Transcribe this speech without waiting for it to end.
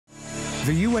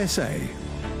The USA.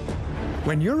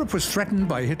 When Europe was threatened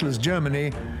by Hitler's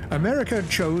Germany, America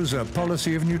chose a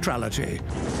policy of neutrality.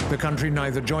 The country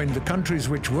neither joined the countries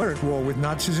which were at war with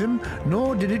Nazism,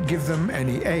 nor did it give them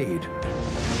any aid.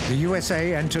 The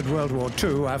USA entered World War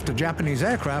II after Japanese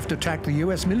aircraft attacked the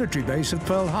US military base at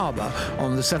Pearl Harbor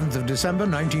on the 7th of December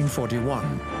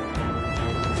 1941.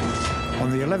 On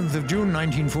the 11th of June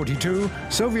 1942,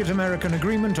 Soviet-American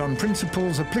agreement on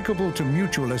principles applicable to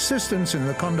mutual assistance in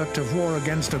the conduct of war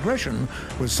against aggression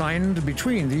was signed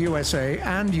between the USA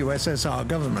and USSR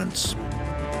governments.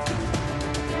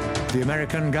 The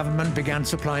American government began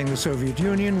supplying the Soviet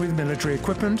Union with military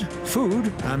equipment,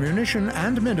 food, ammunition,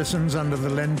 and medicines under the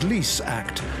Lend-Lease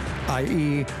Act,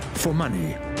 i.e., for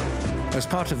money. As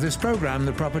part of this program,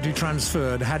 the property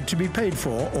transferred had to be paid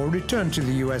for or returned to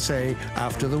the USA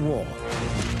after the war.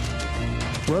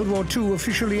 World War II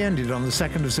officially ended on the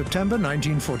 2nd of September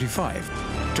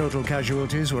 1945. Total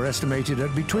casualties were estimated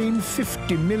at between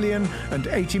 50 million and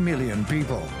 80 million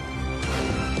people.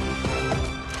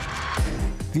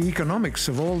 The economics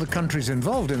of all the countries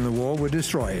involved in the war were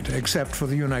destroyed, except for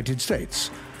the United States.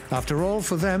 After all,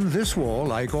 for them, this war,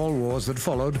 like all wars that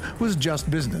followed, was just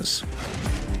business.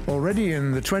 Already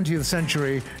in the 20th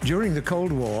century, during the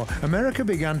Cold War, America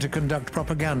began to conduct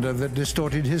propaganda that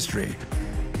distorted history.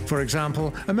 For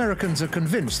example, Americans are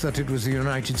convinced that it was the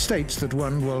United States that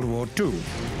won World War II.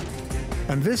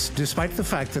 And this despite the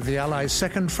fact that the Allies'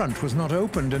 Second Front was not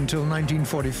opened until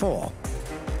 1944,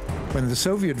 when the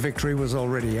Soviet victory was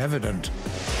already evident.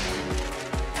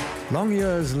 Long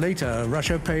years later,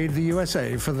 Russia paid the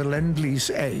USA for the Lend-Lease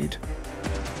aid.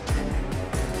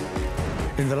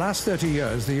 In the last 30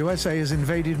 years, the USA has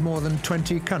invaded more than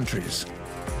 20 countries.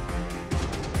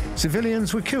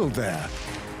 Civilians were killed there.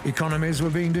 Economies were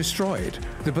being destroyed.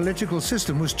 The political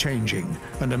system was changing,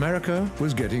 and America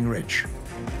was getting rich.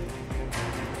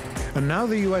 And now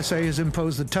the USA has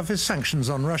imposed the toughest sanctions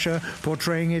on Russia,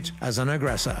 portraying it as an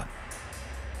aggressor.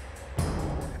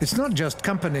 It's not just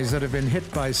companies that have been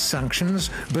hit by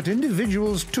sanctions, but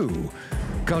individuals too.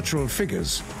 Cultural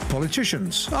figures,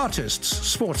 politicians, artists,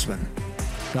 sportsmen.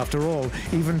 After all,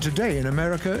 even today in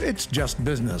America, it's just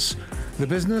business. The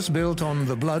business built on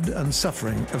the blood and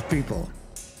suffering of people.